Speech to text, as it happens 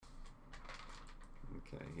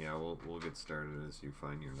Yeah, we'll get started as you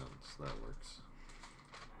find your notes. That works.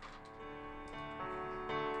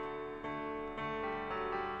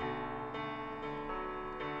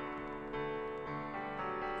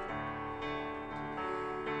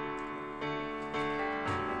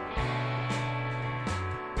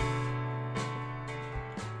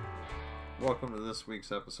 Welcome to this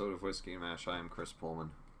week's episode of Whiskey and Mash. I am Chris Pullman.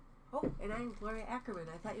 Oh, and I'm Gloria Ackerman.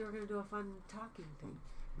 I thought you were going to do a fun talking thing.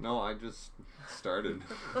 No, I just started.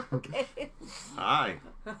 Okay. Hi.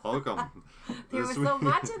 Welcome. There was so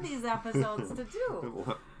much in these episodes to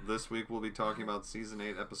do. This week we'll be talking about Season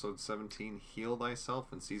 8, Episode 17, Heal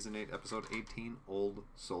Thyself, and Season 8, Episode 18, Old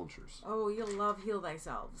Soldiers. Oh, you'll love Heal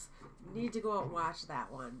Thyself. You need to go out and watch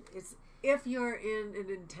that one. It's if you're in an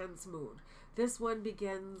intense mood. This one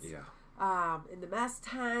begins... Yeah. In the mess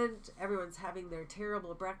tent, everyone's having their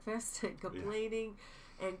terrible breakfast and complaining,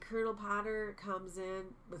 and Colonel Potter comes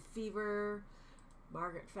in with fever.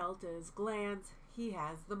 Margaret felt his glands. He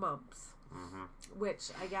has the mumps,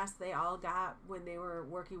 which I guess they all got when they were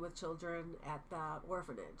working with children at the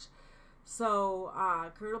orphanage. So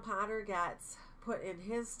Colonel Potter gets put in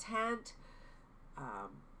his tent.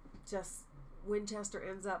 Just Winchester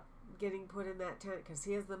ends up getting put in that tent because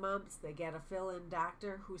he has the mumps. They get a fill-in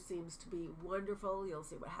doctor who seems to be wonderful. You'll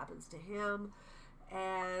see what happens to him,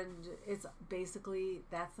 and it's basically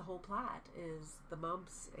that's the whole plot, is the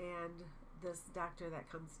mumps and this doctor that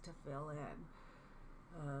comes to fill in.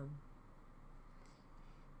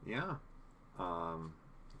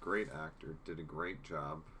 Great actor, did a great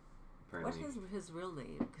job. Apparently, what is his real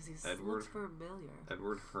name? Because he looks familiar.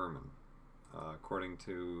 Edward Herman. According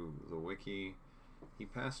to the wiki, he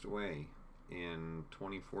passed away in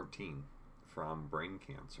 2014 from brain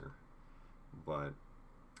cancer, but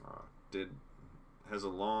has a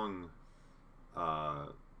long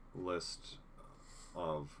list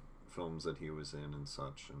of films that he was in and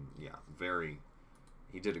such, and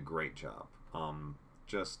he did a great job.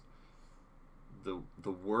 Just the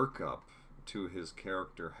workup to his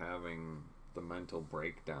character having the mental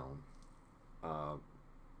breakdown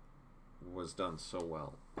was done so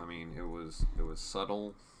well. I mean, it was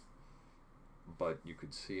subtle, but you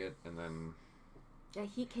could see it, and then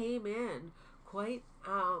he came in quite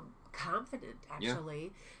confident.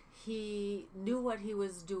 Actually, he knew what he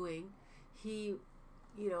was doing. He,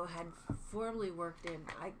 had formerly worked in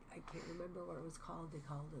I can't remember what it was called. They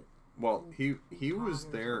called it. Well, he was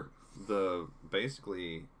there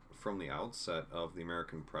basically from the outset of the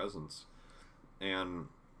American presence, and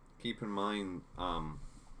keep in mind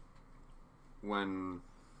when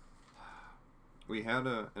we had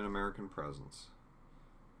an American presence,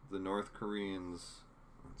 the North Koreans,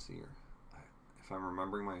 let's see here, if I'm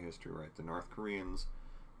remembering my history right, the North Koreans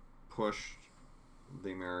pushed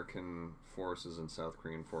the American forces and South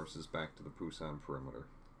Korean forces back to the Pusan perimeter.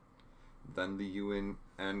 Then the UN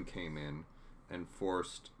came in and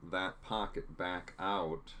forced that pocket back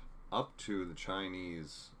out up to the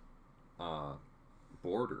Chinese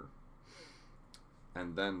border.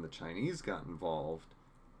 And then the Chinese got involved,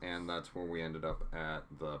 and that's where we ended up at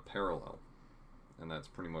the parallel. And that's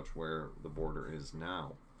pretty much where the border is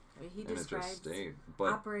now. I mean, he and describes it just stayed.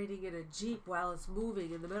 But operating in a Jeep while it's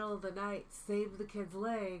moving in the middle of the night, saved the kid's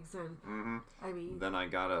legs, and I mean... Then I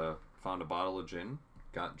found a bottle of gin,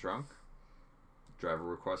 got drunk, driver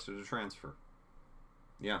requested a transfer.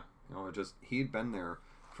 Yeah, he'd been there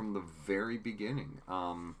from the very beginning.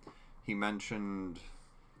 He mentioned...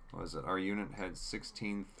 What was it? Our unit had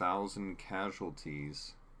 16,000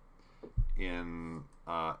 casualties in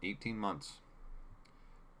 18 months.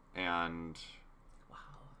 And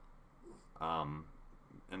and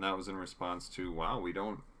that was in response to, wow, we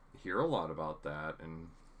don't hear a lot about that. And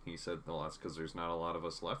he said, well, that's because there's not a lot of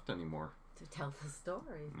us left anymore to tell the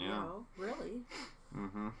story. Yeah. Really.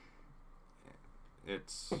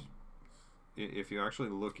 It's, if you actually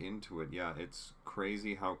look into it, it's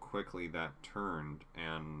crazy how quickly that turned,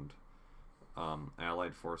 and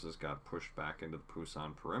Allied forces got pushed back into the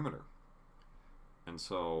Pusan perimeter. And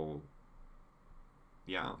so,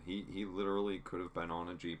 he literally could have been on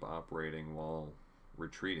a Jeep operating while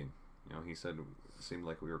retreating. He said it seemed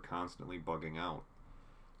like we were constantly bugging out.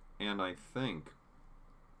 And I think,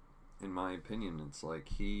 in my opinion, it's like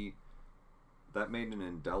that made an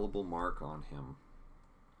indelible mark on him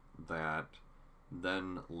that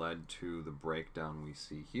then led to the breakdown we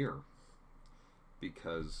see here.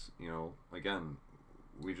 Because, again,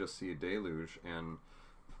 we just see a deluge, and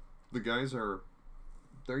the guys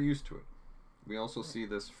they're used to it. We also see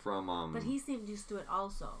this from... but he seemed used to it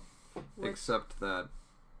also. Except that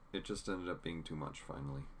it just ended up being too much,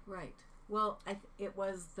 finally. Right. Well, it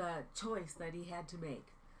was the choice that he had to make.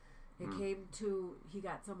 It came to, he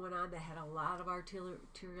got someone on that had a lot of arterial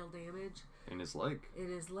damage in his leg.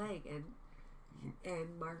 And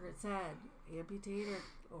Margaret said, amputate it,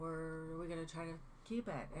 or we're going to try to keep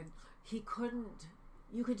it. And he couldn't.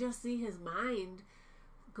 You could just see his mind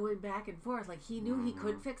going back and forth. Like, he knew he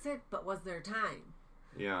could fix it, but was there time?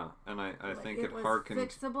 Yeah, and I think it was harkened.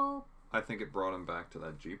 Fixable. I think it brought him back to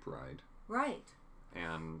that Jeep ride. Right.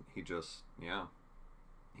 And he just,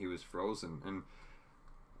 he was frozen. And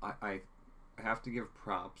I have to give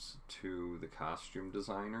props to the costume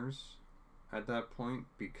designers at that point,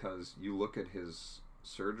 because you look at his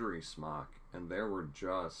surgery smock and there were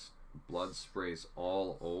just blood sprays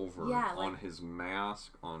all over, on his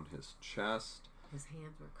mask, on his chest. His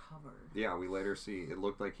hands were covered. Yeah, we later see it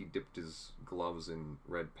looked like he dipped his gloves in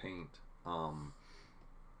red paint.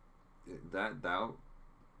 That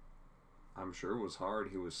I'm sure was hard.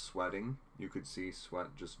 He was sweating. You could see sweat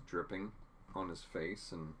just dripping on his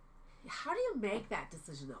face. And how do you make that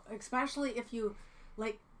decision, though? Especially if you,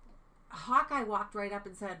 like, Hawkeye walked right up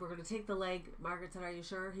and said, we're going to take the leg. Margaret said, are you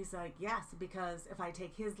sure? He's like, yes, because if I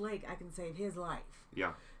take his leg, I can save his life.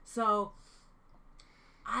 Yeah. So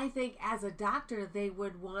I think as a doctor, they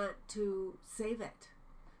would want to save it.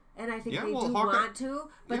 And I think they do want to,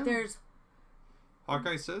 but there's...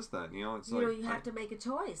 Hawkeye says that, it's you know, you have to make a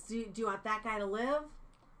choice. Do you want that guy to live?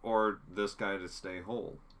 Or this guy to stay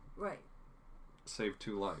whole. Right. Save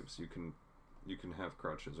 2 lives. You can have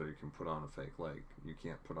crutches, or you can put on a fake leg. You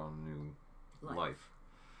can't put on a new life.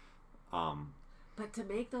 But to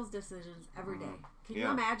make those decisions every day. Can you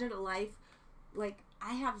imagine a life, like,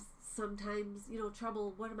 I have sometimes,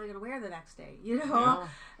 trouble, what am I going to wear the next day?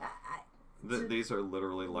 These are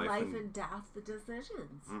literally life and death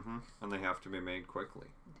decisions. Mm-hmm. And they have to be made quickly.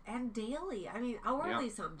 And daily. I mean, hourly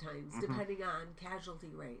sometimes, depending on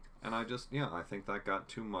casualty rate. And I think that got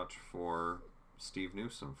too much for Steve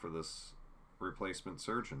Newsom, for this replacement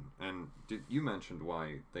surgeon. And you mentioned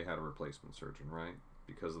why they had a replacement surgeon, right?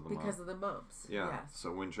 Because of the mumps. Yeah. Yes.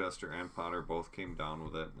 So Winchester and Potter both came down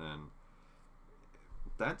with it, and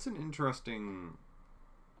that's an interesting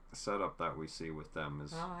setup that we see with them.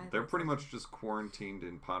 Is they're pretty much just quarantined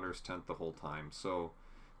in Potter's tent the whole time. So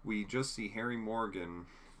we just see Harry Morgan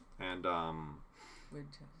and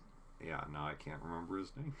Winchester. Yeah, no, I can't remember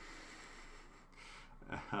his name.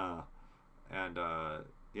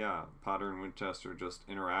 Potter and Winchester just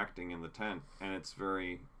interacting in the tent, and it's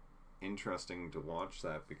very interesting to watch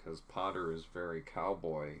that, because Potter is very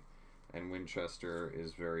cowboy and Winchester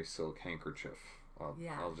is very silk handkerchief.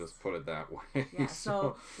 I'll just put it that way. Yeah,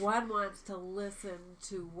 so one wants to listen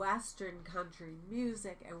to Western country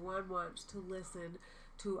music and one wants to listen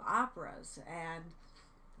to operas, and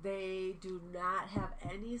they do not have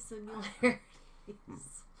any similarities.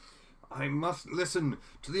 I must listen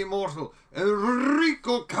to the immortal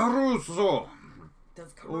Enrico Caruso.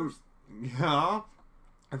 Does Caruso? Yeah.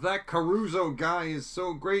 If that Caruso guy is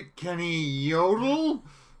so great, can he yodel?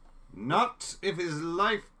 Not if his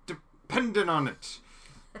life depended on it.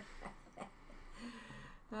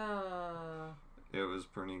 It was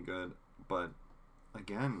pretty good. But,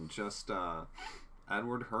 again, just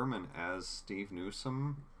Edward Herrmann as Steve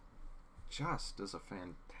Newsom just does a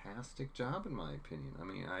fantastic job, in my opinion. I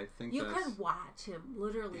mean, I think you can watch him,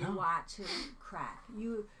 literally watch him crack.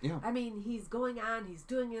 I mean, he's going on, he's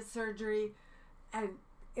doing his surgery, and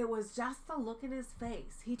it was just the look in his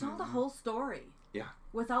face. He told the whole story. Yeah.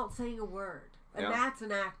 Without saying a word. And that's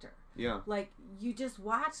an actor. Yeah. Like, you just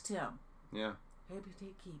watched him. Yeah.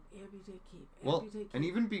 Amputate, keep, amputate, keep, amputate, keep. And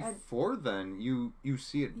even before then, you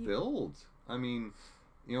see it build. I mean,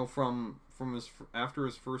 from after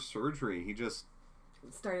his first surgery, he just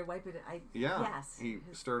started wiping it. He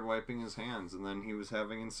started wiping his hands, and then he was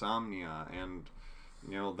having insomnia, and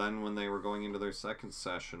then when they were going into their second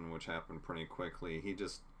session, which happened pretty quickly, he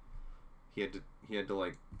had to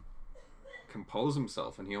like compose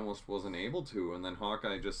himself, and he almost wasn't able to. And then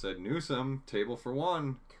Hawkeye just said, "Newsom, table for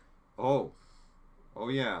one." Oh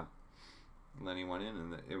yeah. And then he went in,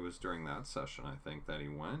 and it was during that session, I think, that he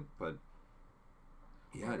went. But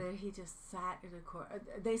yeah, and then he just sat in a corner.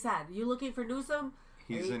 They said, "You looking for Newsom?"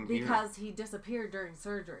 He's in because he disappeared during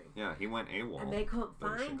surgery. Yeah, he went AWOL. And they couldn't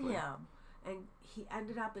find him. And he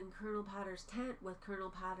ended up in Colonel Potter's tent with Colonel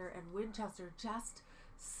Potter and Winchester just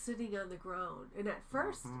sitting on the ground. And at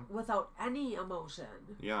first, without any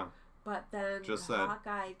emotion. Yeah. But then just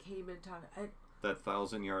Hawkeye came and talked. That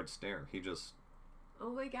 1,000-yard stare. He just... Oh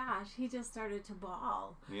my gosh, he just started to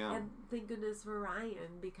bawl. Yeah. And thank goodness for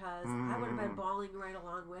Ryan, because I would have been bawling right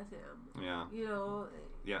along with him. Yeah.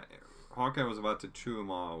 Yeah. Hawkeye was about to chew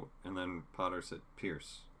him out, and then Potter said,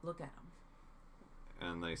 "Pierce, look at him."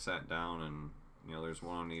 And they sat down, and You know, there's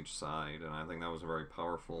one on each side, and I think that was a very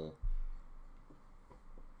powerful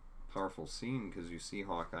scene, because you see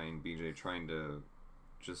Hawkeye and BJ trying to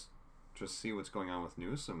just see what's going on with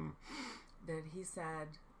Newsom. Then he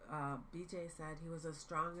said, BJ said he was as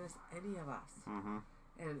strong as any of us. Mm-hmm.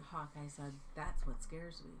 And Hawkeye said, that's what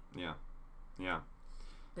scares me. Yeah. Yeah.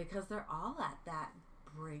 Because they're all at that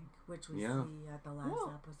brink, which we see at the last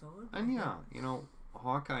episode. And you know,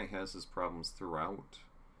 Hawkeye has his problems throughout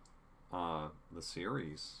the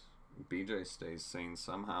series. BJ stays sane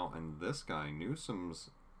somehow, and this guy,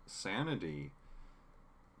 Newsom's sanity,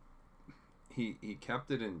 he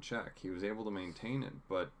kept it in check. He was able to maintain it,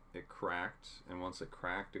 but it cracked, and once it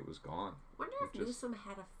cracked, it was gone. I wonder if Newsom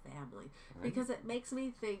had a family, because it makes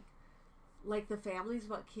me think, like, the family's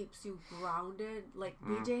what keeps you grounded. Like,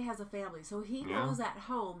 BJ has a family, so he knows at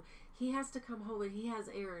home he has to come home, and he has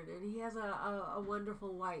Aaron, and he has a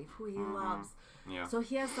wonderful wife who he loves. Yeah. So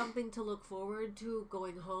he has something to look forward to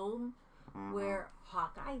going home, where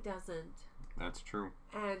Hawkeye doesn't. That's true.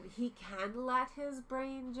 And he can let his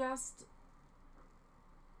brain just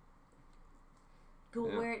go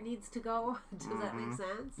where it needs to go. Does that make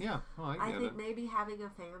sense? Yeah. Oh, I think maybe having a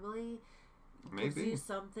family gives you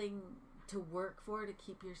something to work for to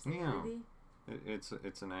keep your sanity. Yeah.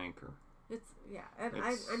 It's an anchor. And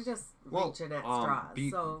I'm just reaching at straws.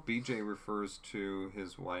 So BJ refers to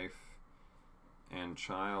his wife and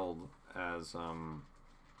child as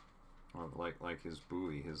like his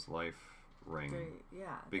buoy, his life ring.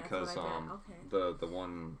 Because that's what I meant. the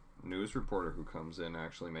one news reporter who comes in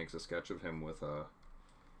actually makes a sketch of him with a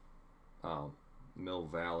Mill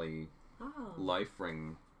Valley life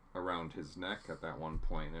ring around his neck at that one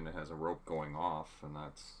point, and it has a rope going off, and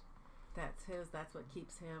that's what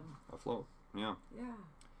keeps him afloat. Yeah.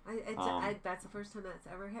 That's the first time that's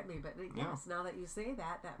ever hit me, but yes, now that you say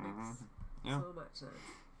that makes so much sense.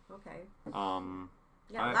 Okay. A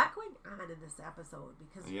lot going on in this episode,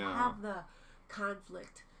 because you have the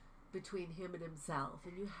conflict between him and himself,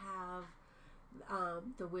 and you have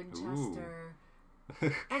the Winchester.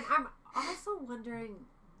 And I'm also wondering,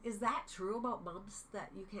 is that true about mumps, that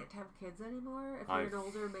you can't have kids anymore if you're an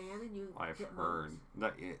older man and you get mumps?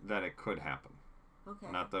 I've heard that it could happen.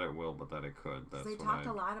 Okay. Not that it will, but that it could. That's they talked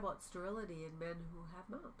a lot about sterility in men who have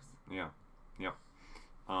mumps. Yeah. Yep.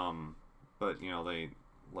 But, you know,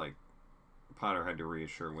 Potter had to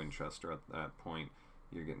reassure Winchester at that point,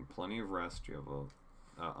 you're getting plenty of rest, you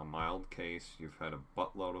have a mild case, you've had a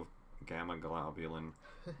buttload of gamma globulin,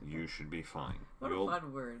 you should be fine. What a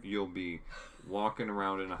fun word. You'll be walking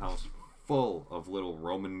around in a house full of little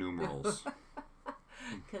Roman numerals.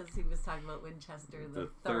 Because he was talking about Winchester the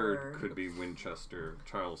third could be Winchester,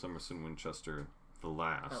 Charles Emerson Winchester the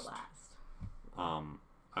last.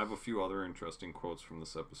 I have a few other interesting quotes from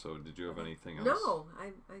this episode. Did you have anything else? No,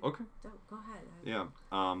 I okay. Don't. Go ahead. Yeah,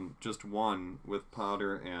 just one with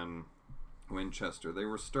Potter and Winchester. They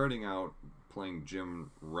were starting out playing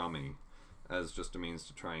Jim Rummy as just a means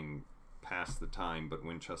to try and pass the time, but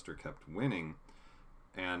Winchester kept winning.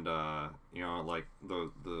 And, you know, like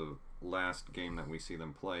the last game that we see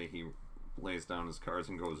them play, he lays down his cards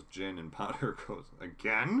and goes gin, and Potter goes,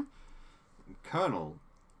 again? Colonel,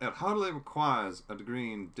 it hardly requires a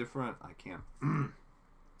degree in different... I can't...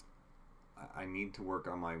 I need to work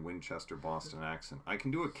on my Winchester Boston accent. I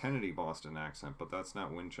can do a Kennedy Boston accent, but that's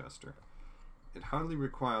not Winchester. It hardly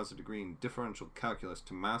requires a degree in differential calculus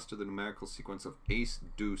to master the numerical sequence of ace,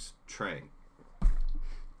 deuce, tray.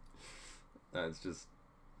 That's just...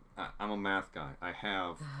 I'm a math guy. I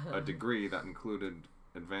have a degree that included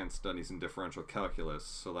advanced studies in differential calculus,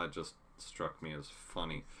 so that just struck me as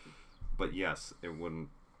funny. But yes, it wouldn't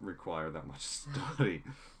require that much study.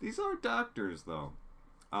 These are doctors, though.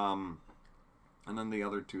 And then the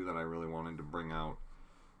other two that I really wanted to bring out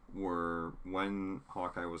were when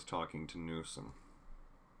Hawkeye was talking to Newsom.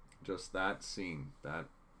 Just that scene, that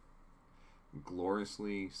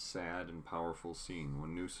gloriously sad and powerful scene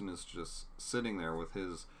when Newsom is just sitting there with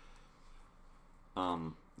his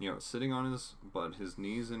sitting on his butt, his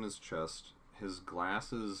knees in his chest, his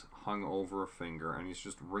glasses hung over a finger, and he's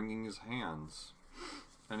just wringing his hands,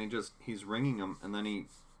 and he's wringing them, and then he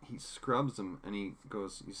scrubs them, and he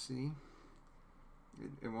goes, you see,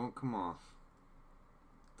 it won't come off,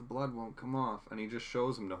 the blood won't come off, and he just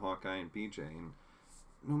shows them to Hawkeye and BJ, and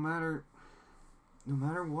no matter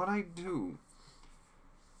what I do,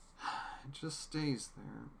 it just stays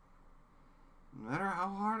there. No matter how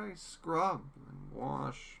hard I scrub and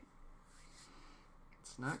wash,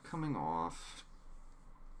 it's not coming off.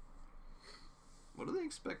 What do they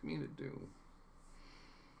expect me to do?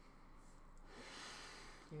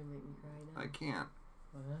 You're gonna make me cry now. I can't.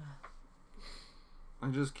 I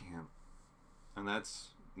just can't. And that's,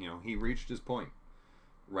 he reached his point.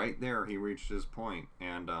 Right there, he reached his point.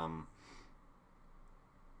 And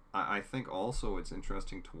I think also it's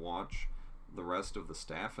interesting to watch the rest of the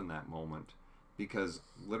staff in that moment, because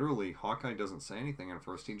literally Hawkeye doesn't say anything at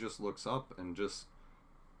first. He just looks up and just...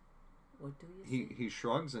 What do you say? He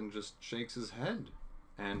shrugs and just shakes his head.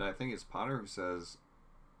 And I think it's Potter who says,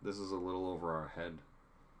 "This is a little over our head.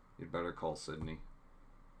 You'd better call Sydney."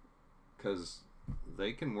 Because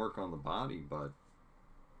they can work on the body, but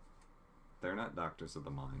they're not doctors of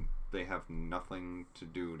the mind. They have nothing to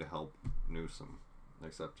do to help Newsom,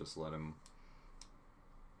 except just let him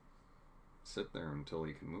sit there until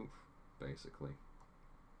he can move, basically.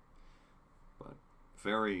 But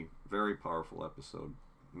very, very powerful episode.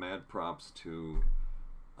 Mad props to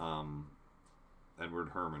Edward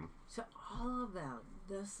Herman. So all of that,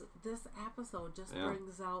 this episode just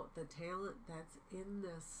brings out the talent that's in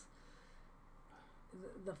this,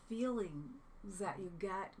 the feelings that you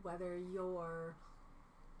get,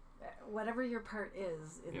 whatever your part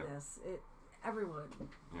is in this. Everyone.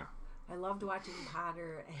 Yeah. I loved watching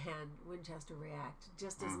Potter and Winchester react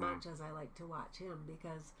just as much as I like to watch him,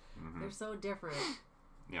 because they're so different.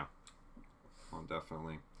 Yeah. Well,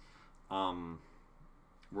 definitely.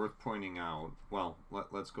 Worth pointing out, well,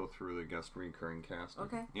 let's go through the guest recurring cast.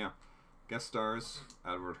 Okay. Yeah. Guest stars,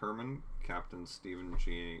 Edward Herman, Captain Stephen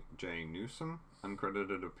J. Newsom.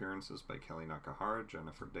 Uncredited appearances by Kelly Nakahara,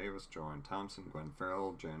 Jennifer Davis, Joanne Thompson, Gwen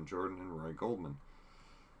Farrell, Jan Jordan, and Roy Goldman.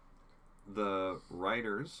 The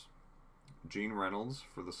writers, Gene Reynolds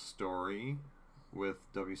for the story, with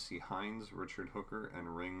W.C. Hines, Richard Hooker,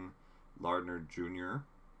 and Ring Lardner Jr.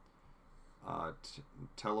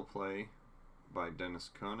 Teleplay by Dennis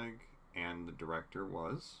Koenig, and the director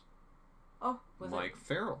was Mike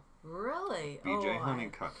Farrell. Really? B.J.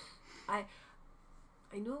 Honeycutt. I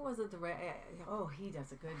knew it wasn't the right... he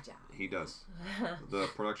does a good job. He does. The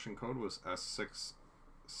production code was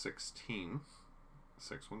S616,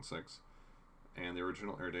 616, and the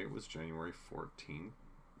original air date was January 14,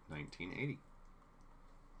 1980.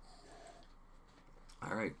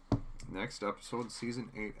 All right. Next episode, Season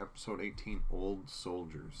 8, Episode 18, Old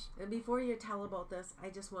Soldiers. And before you tell about this, I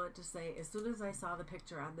just want to say, as soon as I saw the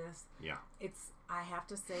picture on this, I have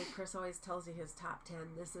to say, Chris always tells you his top 10.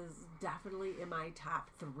 This is definitely in my top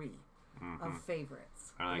 3 of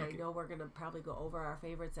favorites. And I know we're going to probably go over our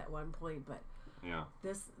favorites at one point, but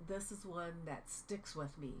this is one that sticks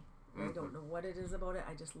with me. I don't know what it is about it.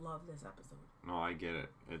 I just love this episode. No, I get it.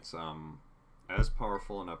 It's as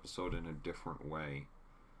powerful an episode in a different way.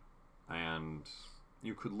 And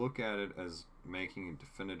you could look at it as making a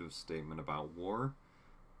definitive statement about war,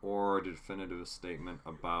 or a definitive statement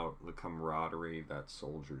about the camaraderie that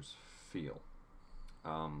soldiers feel.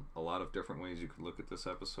 A lot of different ways you could look at this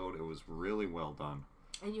episode. It was really well done.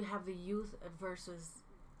 And you have the youth versus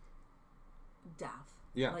death.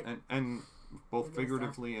 Yeah, and both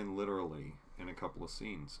figuratively and literally in a couple of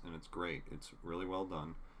scenes, and it's great. It's really well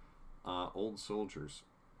done. Old Soldiers.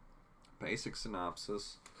 Basic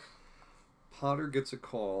synopsis. Potter gets a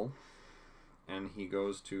call, and he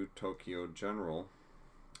goes to Tokyo General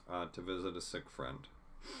to visit a sick friend.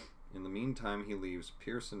 In the meantime, he leaves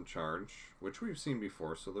Pierce in charge, which we've seen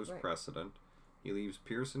before, so there's precedent. He leaves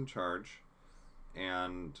Pierce in charge,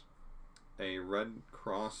 and a Red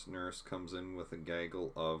Cross nurse comes in with a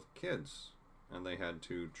gaggle of kids, and they had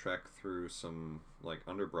to trek through some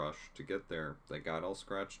underbrush to get there. They got all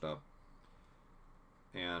scratched up,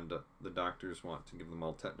 and the doctors want to give them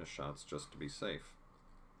all tetanus shots just to be safe.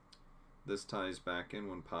 This ties back in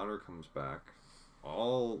when Potter comes back.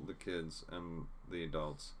 All the kids and the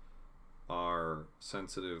adults are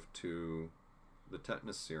sensitive to the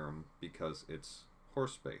tetanus serum because it's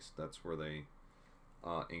horse-based. That's where they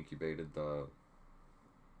incubated the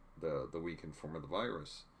weakened form of the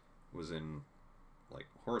virus. Was in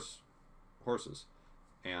horses,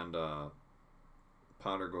 and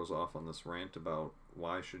Potter goes off on this rant about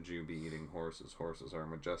why should you be eating horses? Horses are a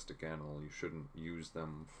majestic animal. You shouldn't use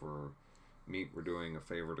them for meat. We're doing a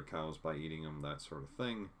favor to cows by eating them, that sort of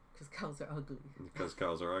thing. Because cows are ugly. Because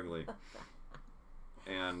cows are ugly.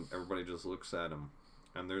 And everybody just looks at him.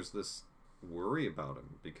 And there's this worry about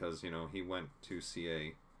him because, he went to see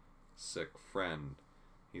a sick friend.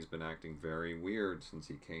 He's been acting very weird since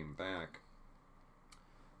he came back.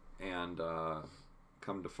 And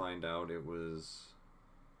come to find out it was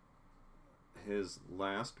his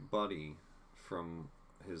last buddy from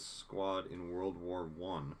his squad in World War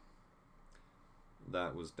I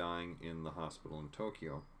that was dying in the hospital in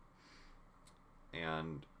Tokyo.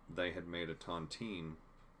 And they had made a tontine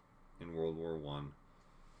in World War I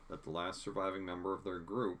that the last surviving member of their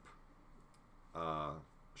group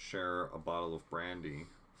share a bottle of brandy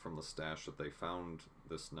from the stash that they found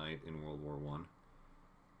this night in World War One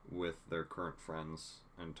with their current friends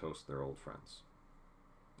and toast their old friends.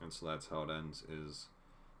 And so that's how it ends, is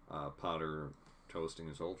Potter toasting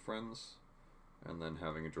his old friends and then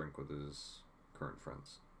having a drink with his current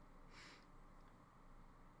friends.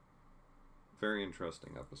 Very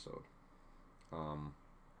interesting episode.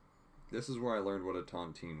 This is where I learned what a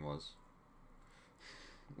tontine was,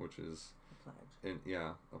 which is A pledge.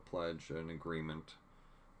 a pledge, an agreement.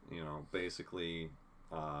 Basically,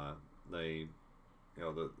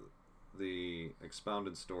 the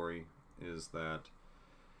expounded story is that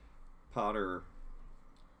Potter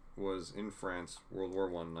was in France, World War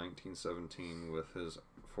I, 1917, with his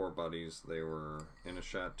 4 buddies. They were in a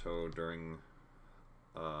chateau during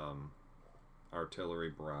artillery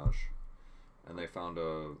barrage, and they found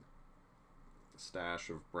a stash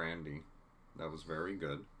of brandy that was very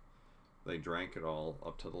good. They drank it all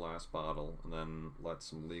up to the last bottle, and then let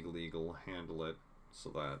some legal eagle handle it so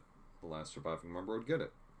that the last surviving member would get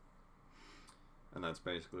it. And that's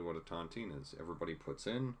basically what a tontine is. Everybody puts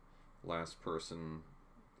in, last person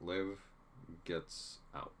live gets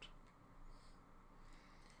out.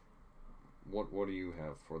 What do you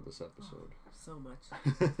have for this episode? So much.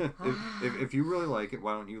 if you really like it,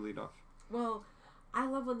 why don't you lead off? Well, I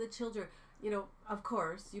love when the children, of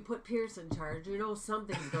course, you put Pierce in charge,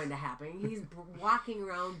 something's going to happen. He's walking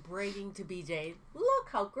around bragging to BJ, look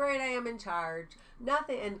how great I am in charge.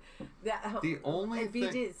 Nothing, and the only and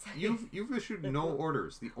thing you've issued no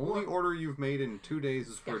orders. The only order you've made in 2 days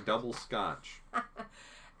is for a double scotch.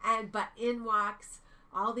 But in walks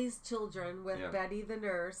all these children with Betty the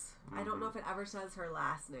nurse. Mm-hmm. I don't know if it ever says her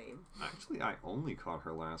last name. Actually, I only caught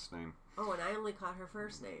her last name. Oh, and I only caught her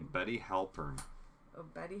first name. Betty Halpern. Oh,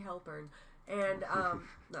 Betty Halpern. And,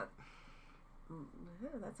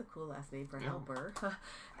 that's a cool last name for helper.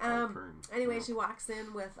 Anyway, she walks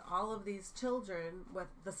in with all of these children with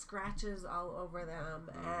the scratches all over them.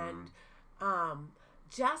 Mm-hmm. And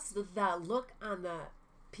just the look on the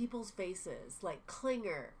people's faces, like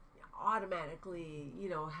Klinger automatically,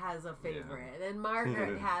 has a favorite, and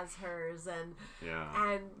Margaret has hers, and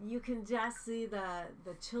you can just see the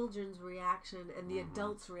children's reaction and the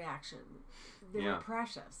adults' reaction. They were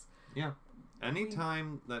precious. Yeah.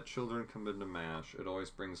 Anytime that children come into MASH, it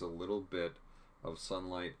always brings a little bit of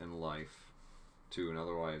sunlight and life to an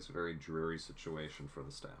otherwise very dreary situation for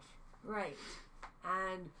the staff. Right.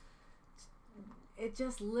 And it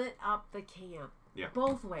just lit up the camp. Yeah.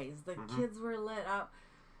 Both ways. The kids were lit up.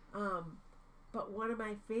 But one of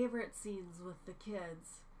my favorite scenes with the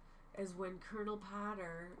kids is when Colonel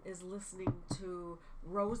Potter is listening to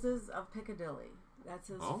Roses of Piccadilly. That's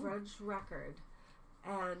his French record.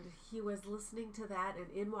 And he was listening to that, and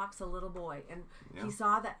in walks a little boy, and he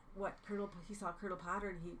saw Colonel Potter,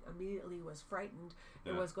 and he immediately was frightened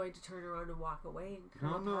and was going to turn around and walk away. And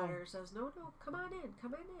Colonel Potter says, "No, come on in."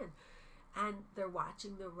 And they're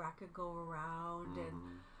watching the record go around,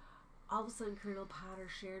 and all of a sudden, Colonel Potter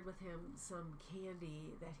shared with him some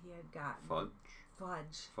candy that he had gotten.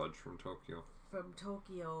 Fudge from Tokyo.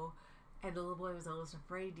 And the little boy was almost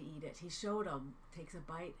afraid to eat it. He showed him, takes a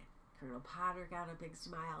bite. Colonel Potter got a big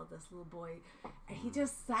smile, this little boy, and he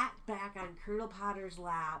just sat back on Colonel Potter's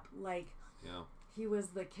lap like he was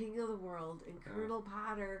the king of the world, and Colonel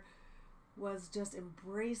Potter was just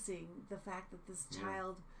embracing the fact that this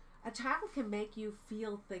a child can make you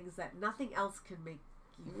feel things that nothing else can make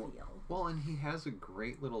you feel. Well, and he has a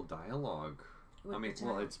great little dialogue.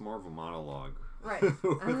 It's more of a monologue. Right. with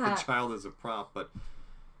the child as a prop, but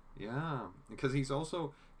because he's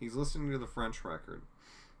listening to the French record.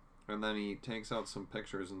 And then he takes out some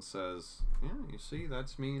pictures and says, you see,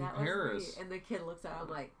 that's me in Paris. And the kid looks at him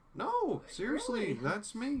like, no, seriously, really?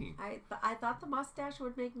 That's me. I thought the mustache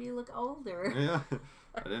would make me look older. Yeah,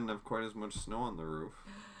 I didn't have quite as much snow on the roof.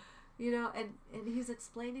 And he's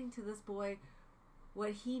explaining to this boy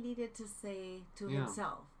what he needed to say to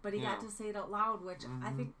himself. But he got to say it out loud, which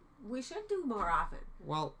I think we should do more often.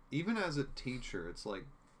 Well, even as a teacher, it's like,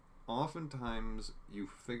 oftentimes you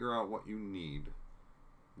figure out what you need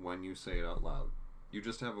when you say it out loud. You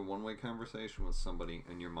just have a one-way conversation with somebody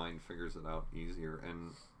and your mind figures it out easier.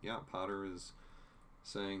 And Potter is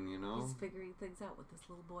saying, he's figuring things out with this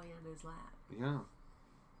little boy on his lap. Yeah.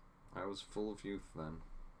 I was full of youth then.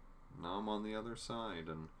 Now I'm on the other side,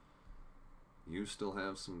 and you still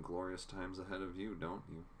have some glorious times ahead of you, don't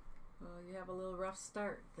you? Well, you have a little rough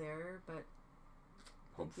start there, but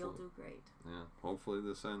I think you'll do great. Yeah, hopefully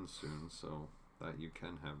this ends soon so that you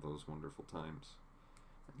can have those wonderful times.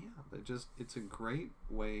 It's a great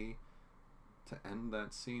way to end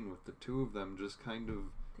that scene with the two of them just kind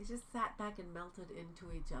of They just sat back and melted into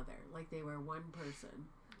each other like they were one person.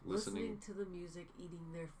 Listening to the music, eating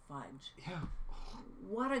their fudge. Yeah.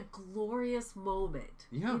 What a glorious moment.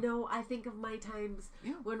 Yeah. You know, I think of my times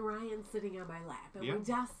when Ryan's sitting on my lap and we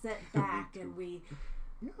just sit back and we,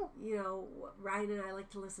 you know, Ryan and I like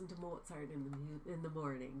to listen to Mozart in the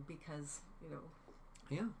morning because, you know.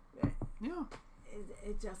 Yeah.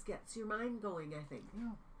 It just gets your mind going, I think.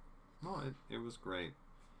 Yeah. No, it was great.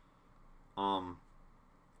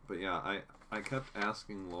 But yeah, I kept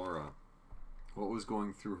asking Laura what was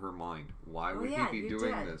going through her mind. Why would he be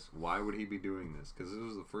doing this? Why would he be doing this? Because this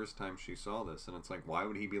was the first time she saw this, and it's like, why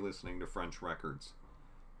would he be listening to French records?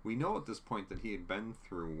 We know at this point that he had been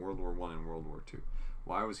through World War I and World War II.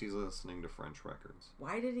 Why was he listening to French records?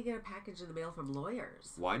 Why did he get a package in the mail from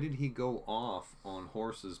lawyers? Why did he go off on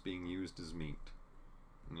horses being used as meat?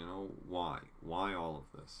 You know, why? Why all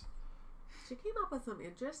of this? She came up with some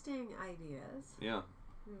interesting ideas. Yeah.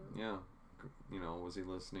 You know, was he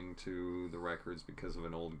listening to the records because of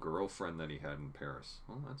an old girlfriend that he had in Paris?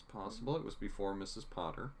 Well, that's possible. It was before Mrs.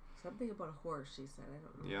 Potter. Something about a horse, she said. I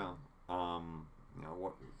don't know. Yeah. You know,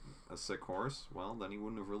 what? A sick horse? Well, then he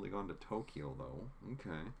wouldn't have really gone to Tokyo, though.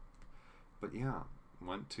 Okay. But yeah,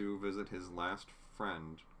 went to visit his last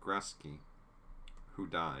friend, Gretzky, who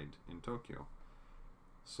died in Tokyo.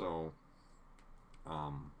 So,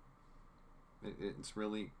 it's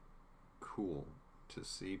really cool to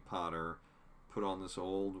see Potter put on this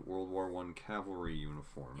old World War I cavalry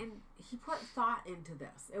uniform. And he put thought into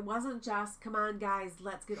this. It wasn't just, come on guys,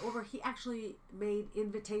 let's get over. He actually made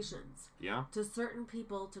invitations to certain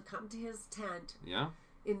people to come to his tent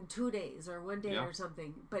in 2 days or 1 day or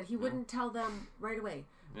something. But he wouldn't tell them right away.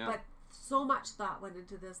 But so much thought went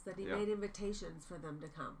into this that he made invitations for them to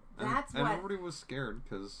come. And everybody was scared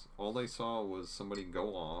because all they saw was somebody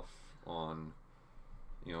go off on,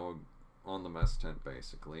 you know, on the mess tent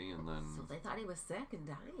basically, and then so they thought he was sick and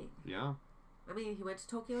dying. Yeah. I mean, he went to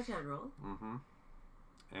Tokyo General. Mm-hmm.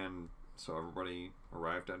 And so everybody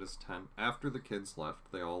arrived at his tent after the kids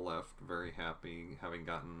left. They all left very happy, having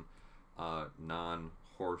gotten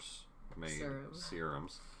non-horse made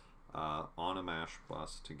serums on a MASH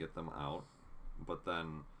bus to get them out. But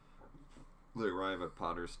then they arrive at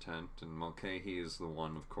Potter's tent, and Mulcahy is the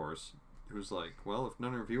one, of course, who's like, well, if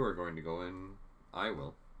none of you are going to go in, I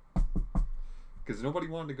will. Because nobody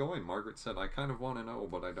wanted to go in. Margaret said, I kind of want to know,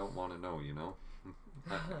 but I don't want to know, you know?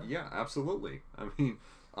 Yeah, absolutely. I mean,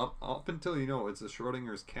 up until, you know, it's a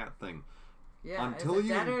Schrodinger's cat thing. Yeah, until is it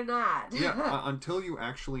dead or not? Yeah, until you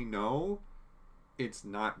actually know, it's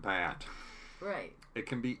not bad. Right. It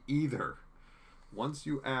can be either. Once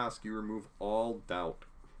you ask, you remove all doubt.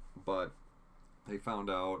 But they found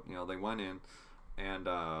out, you know, they went in, and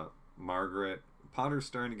Potter's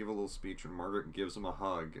starting to give a little speech, and Margaret gives him a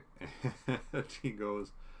hug, and he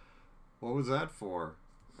goes, what was that for?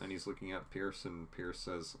 And he's looking at Pierce, and Pierce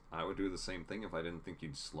says, I would do the same thing if I didn't think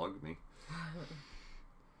you'd slug me.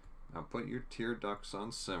 Now put your tear ducts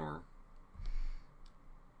on simmer.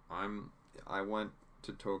 I went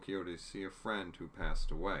to Tokyo to see a friend who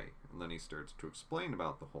passed away. And then he starts to explain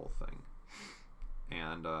about the whole thing.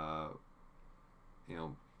 And, you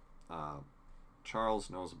know, Charles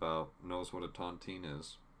knows what a tontine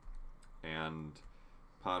is, and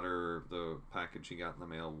Potter, the package he got in the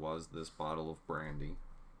mail was this bottle of brandy,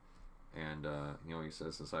 and you know, he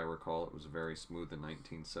says, as I recall, it was very smooth in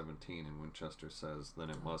 1917, and Winchester says, then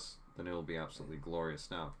it'll be absolutely glorious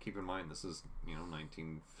now. Keep in mind, this is, you know,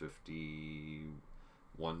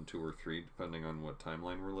 1951, 2, or 3, depending on what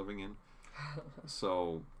timeline we're living in.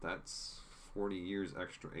 So that's 40 years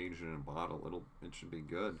extra aged in a bottle. It should be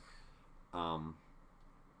good. And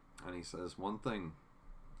he says, one thing,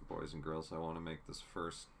 boys and girls, I want to make this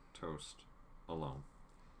first toast alone.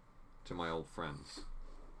 To my old friends.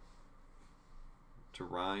 To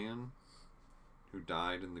Ryan, who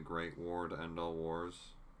died in the Great War to end all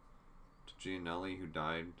wars. To Gianelli, who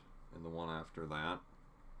died in the one after that.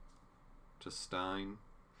 To Stein.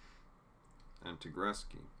 And to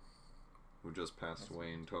Gretzky, who just passed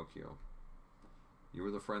away in Tokyo. You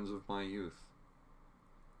were the friends of my youth.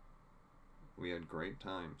 We had great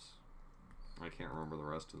times. I can't remember the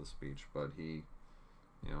rest of the speech, but he,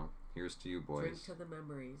 you know, here's to you, boys. Drink to the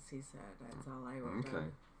memories, he said. That's all I wrote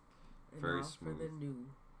down. And very now smooth. for the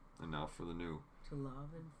new. And now for the new. To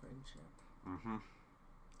love and friendship. Mm-hmm.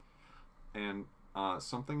 And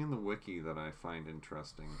something in the wiki that I find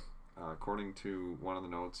interesting, according to one of the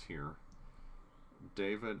notes here,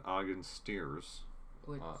 David Ogden Steers,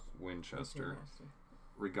 Winchester,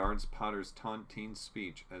 regards Potter's tontine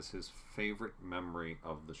speech as his favorite memory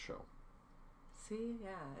of the show. See,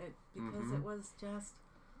 yeah, because it was just...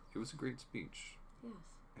 It was a great speech. Yes.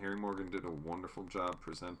 Harry Morgan did a wonderful job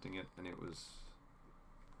presenting it, and it was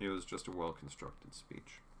just a well-constructed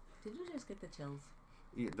speech. Did you just get the chills?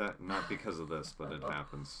 Yeah, that not because of this, but it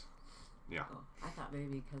happens. Yeah. Oh, I thought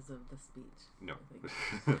maybe because of the speech. No.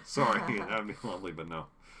 Sorry, that'd be lovely, but no.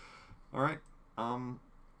 All right.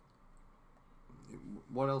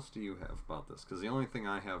 What else do you have about this? Because the only thing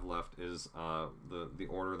I have left is the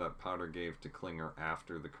order that Potter gave to Klinger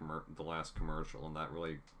after the last commercial, and that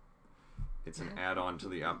really, it's an add-on to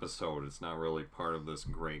the episode. It's not really part of this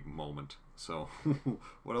great moment. So,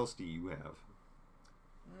 what else do you have?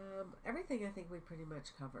 Everything I think we pretty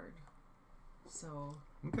much covered. So.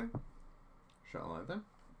 Okay. Shall I then?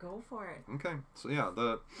 Go for it. Okay. So yeah,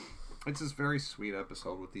 it's this very sweet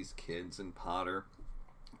episode with these kids and Potter.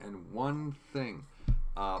 And one thing,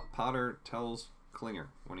 Potter tells Klinger,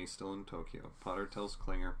 when he's still in Tokyo, Potter tells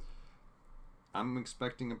Klinger, I'm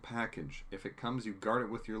expecting a package. If it comes, you guard it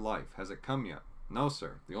with your life. Has it come yet? No,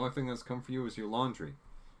 sir. The only thing that's come for you is your laundry.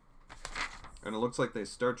 And it looks like they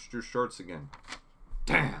starched your shorts again.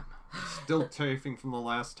 Damn! Still chafing from the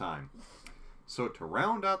last time. So to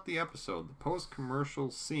round out the episode, the post-commercial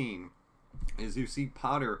scene is you see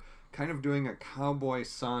Potter kind of doing a cowboy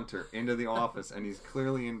saunter into the office, and he's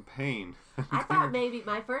clearly in pain. I thought maybe,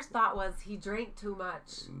 my first thought was he drank too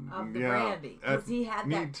much of the brandy, because he had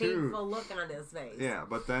that painful look on his face. Yeah,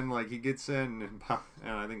 but then like he gets in,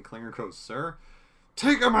 and I think Klinger goes, Sir,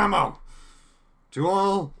 take a memo to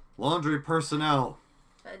all laundry personnel.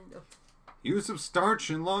 Use of starch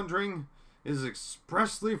in laundering is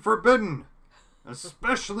expressly forbidden,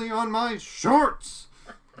 especially on my shorts.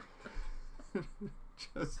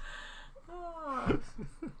 Just...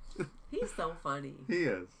 He's so funny. He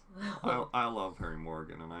is. I love Harry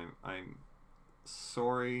Morgan, and I'm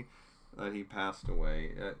sorry that he passed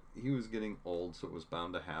away. He was getting old, so it was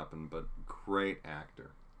bound to happen, but great actor.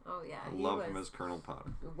 Oh, yeah. I love him as Colonel Potter.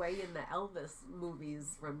 Way in the Elvis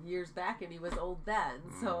movies from years back, and he was old then,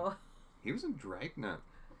 so... He was in Dragnet.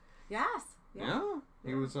 Yes. Yeah?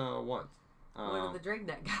 He was, what? One of the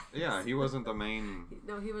Dragnet guys. Yeah, he wasn't the main...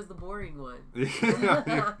 No, he was the boring one.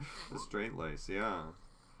 The straight lace, yeah.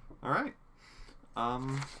 All right.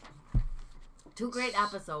 2 great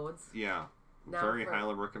episodes. Yeah. Very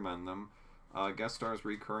highly recommend them. Guest stars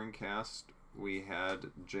recurring cast. We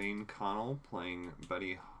had Jane Connell playing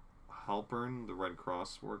Betty Halpern, the Red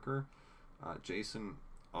Cross worker. Jason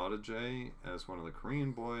Audige as one of the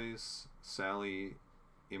Korean boys. Sally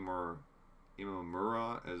Imamura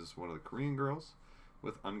as one of the Korean girls,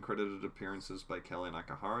 with uncredited appearances by Kelly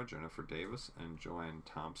Nakahara, Jennifer Davis, and Joanne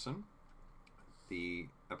Thompson. The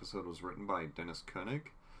episode was written by Dennis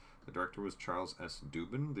Koenig. The director was Charles S.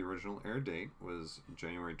 Dubin. The original air date was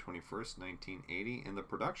January 21st, 1980, and the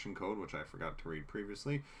production code, which I forgot to read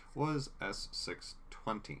previously, was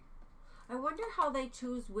S620. I wonder how they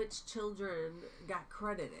choose which children got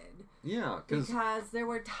credited. Yeah, because there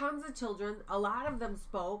were tons of children. A lot of them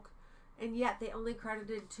spoke, and yet they only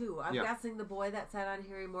credited 2. I'm guessing the boy that sat on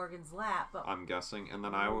Harry Morgan's lap. But I'm guessing, and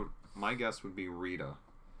then my guess would be Rita.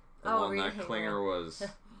 The one Rita that Klinger was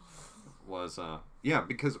because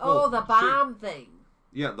the bomb thing.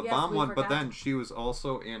 Yeah, the bomb one, but then she was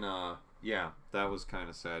also in that was kind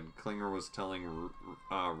of sad. Klinger was telling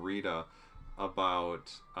Rita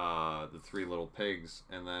about the 3 little pigs,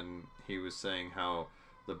 and then he was saying how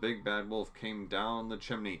the big bad wolf came down the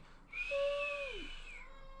chimney,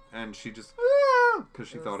 and she just because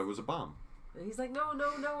she thought it was a bomb. And he's like, no,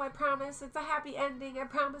 I promise, it's a happy ending. I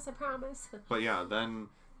promise. But yeah, then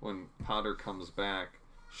when Potter comes back,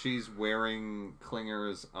 she's wearing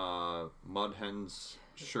Klinger's Mud Hens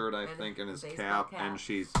shirt, I think, and his cap, and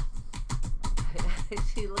she's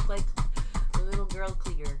she looked like a little girl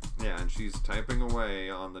Klinger. Yeah, and she's typing away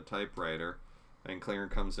on the typewriter, and Klinger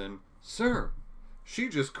comes in. Sir, she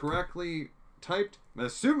just correctly typed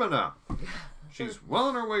Masumana. She's well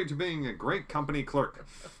on her way to being a great company clerk.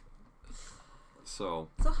 So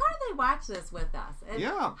how do they watch this with us? And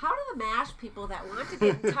how do the MASH people that want to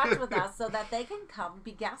get in touch with us so that they can come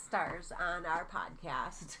be guest stars on our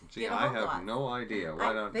podcast? Gee, I have no idea.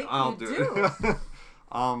 I'll do it.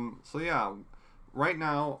 So yeah, right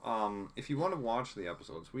now, if you want to watch the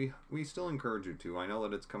episodes, we still encourage you to. I know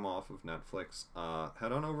that it's come off of Netflix.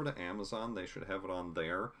 Head on over to Amazon. They should have it on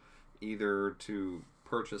there, either to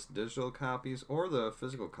purchase digital copies or the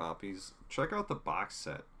physical copies. Check out the box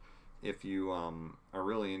set. If you are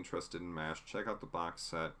really interested in MASH, check out the box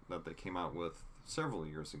set that they came out with several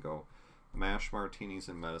years ago. MASH Martinis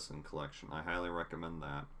and Medicine Collection. I highly recommend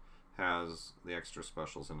that. Has the extra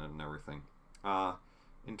specials in it and everything.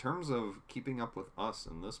 In terms of keeping up with us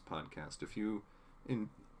in this podcast, if you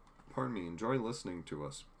enjoy listening to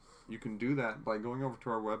us, You can do that by going over to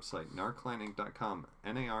our website, narclaninc.com,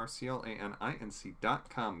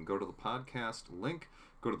 narclaninc.com. Go to the podcast link,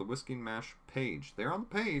 go to the Whiskey and Mash page. There on the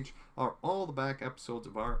page are all the back episodes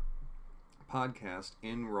of our podcast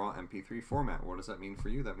in raw MP3 format. What does that mean for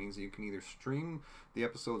you? That means that you can either stream the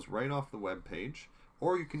episodes right off the web page,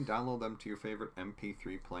 or you can download them to your favorite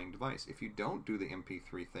MP3 playing device. If you don't do the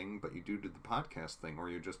MP3 thing, but you do the podcast thing, or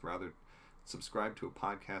you just rather subscribe to a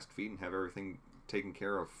podcast feed and have everything taken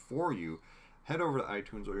care of for you, head over to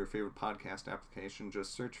iTunes or your favorite podcast application.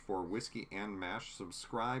 Just search for Whiskey and Mash,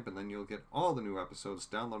 subscribe, and then you'll get all the new episodes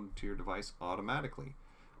downloaded to your device automatically.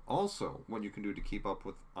 Also, what you can do to keep up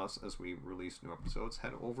with us as we release new episodes,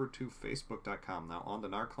 head over to Facebook.com. Now, on the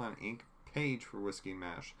Narclan Inc. page for Whiskey and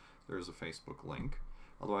Mash, there is a Facebook link.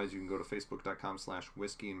 Otherwise, you can go to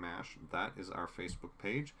Facebook.com/Whiskey and Mash. That is our Facebook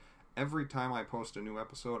page. Every time I post a new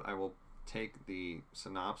episode, I will take the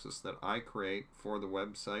synopsis that I create for the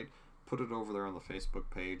website, put it over there on the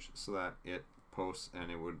Facebook page so that it posts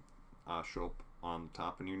and it would show up on the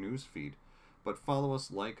top in your news feed. But follow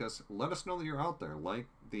us, like us, let us know that you're out there. Like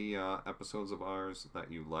the episodes of ours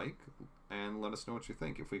that you like, and let us know what you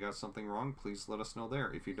think. If we got something wrong, please let us know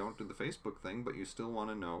there. If you don't do the Facebook thing, but you still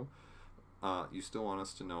want to know, you still want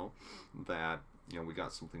us to know that, you know, we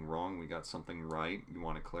got something wrong, we got something right, you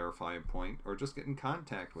want to clarify a point, or just get in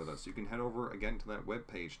contact with us, you can head over again to that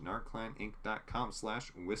webpage,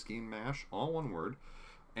 narclaninc.com/Whiskey and Mash, all one word,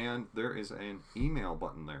 and there is an email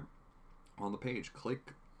button there on the page.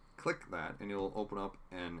 Click that and it'll open up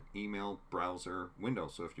an email browser window.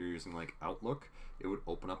 So if you're using like Outlook, it would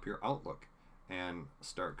open up your Outlook and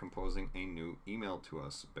start composing a new email to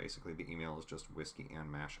us. Basically, the email is just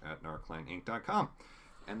whiskeyandmash@narclaninc.com.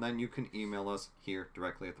 And then you can email us here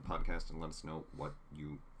directly at the podcast and let us know what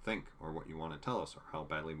you think, or what you want to tell us, or how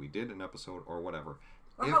badly we did an episode, or whatever.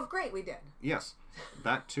 Or how great we did. Yes,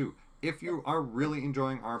 that too. If you are really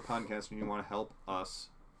enjoying our podcast and you want to help us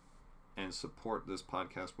and support this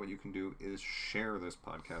podcast, what you can do is share this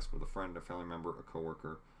podcast with a friend, a family member, a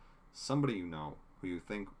coworker, somebody you know who you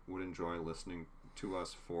think would enjoy listening to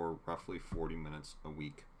us for roughly 40 minutes a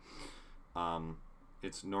week.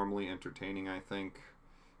 It's normally entertaining, I think.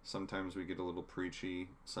 Sometimes we get a little preachy.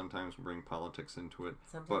 Sometimes we bring politics into it.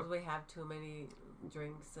 Sometimes we have too many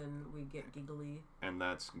drinks and we get giggly. And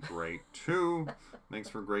that's great too. Makes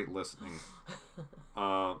for great listening.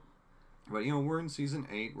 But, you know, we're in season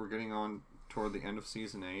 8. We're getting on toward the end of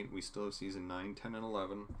season 8. We still have season 9, 10, and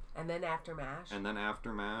 11. And then after MASH. And then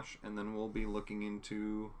after MASH. And then we'll be looking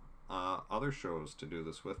into other shows to do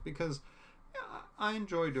this with. Because I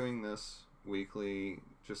enjoy doing this weekly,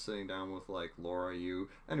 just sitting down with, like, Laura, you.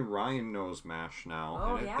 And Ryan knows MASH now.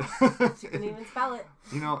 Oh, yeah. She can even spell it.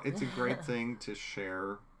 You know, it's a great thing to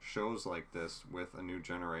share shows like this with a new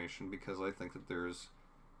generation, because I think that there's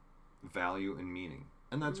value and meaning.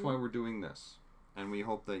 And that's why we're doing this. And we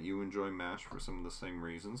hope that you enjoy MASH for some of the same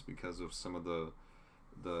reasons, because of some of the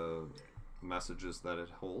messages that it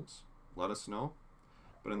holds. Let us know.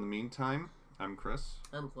 But in the meantime, I'm Chris.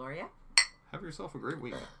 I'm Gloria. Have yourself a great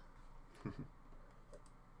week. Do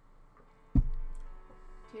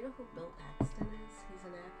you know who Bill Paxton is? He's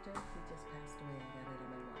an actor. He just passed away. I got it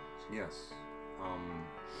on my watch. Yes.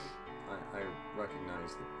 I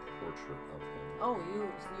recognize the portrait of him. Oh,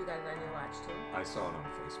 you got it on your watch too? I saw it on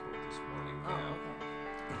Facebook this morning. Oh,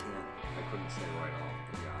 yeah. okay. I couldn't say right off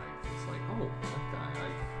the guy. It's like, oh, that guy.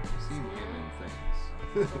 I've seen him in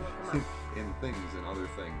things. In things and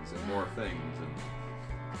other things and more things and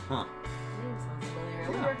Name sounds familiar. I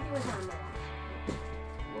wonder if he was on that.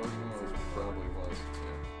 Lord knows, probably was.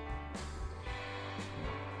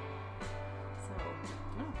 So,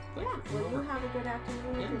 Thanks for well, coming you over. have a good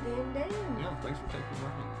afternoon with your game day. And Yeah, thanks for taking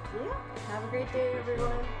mine. yeah, have a great day,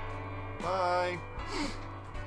 everyone. Bye.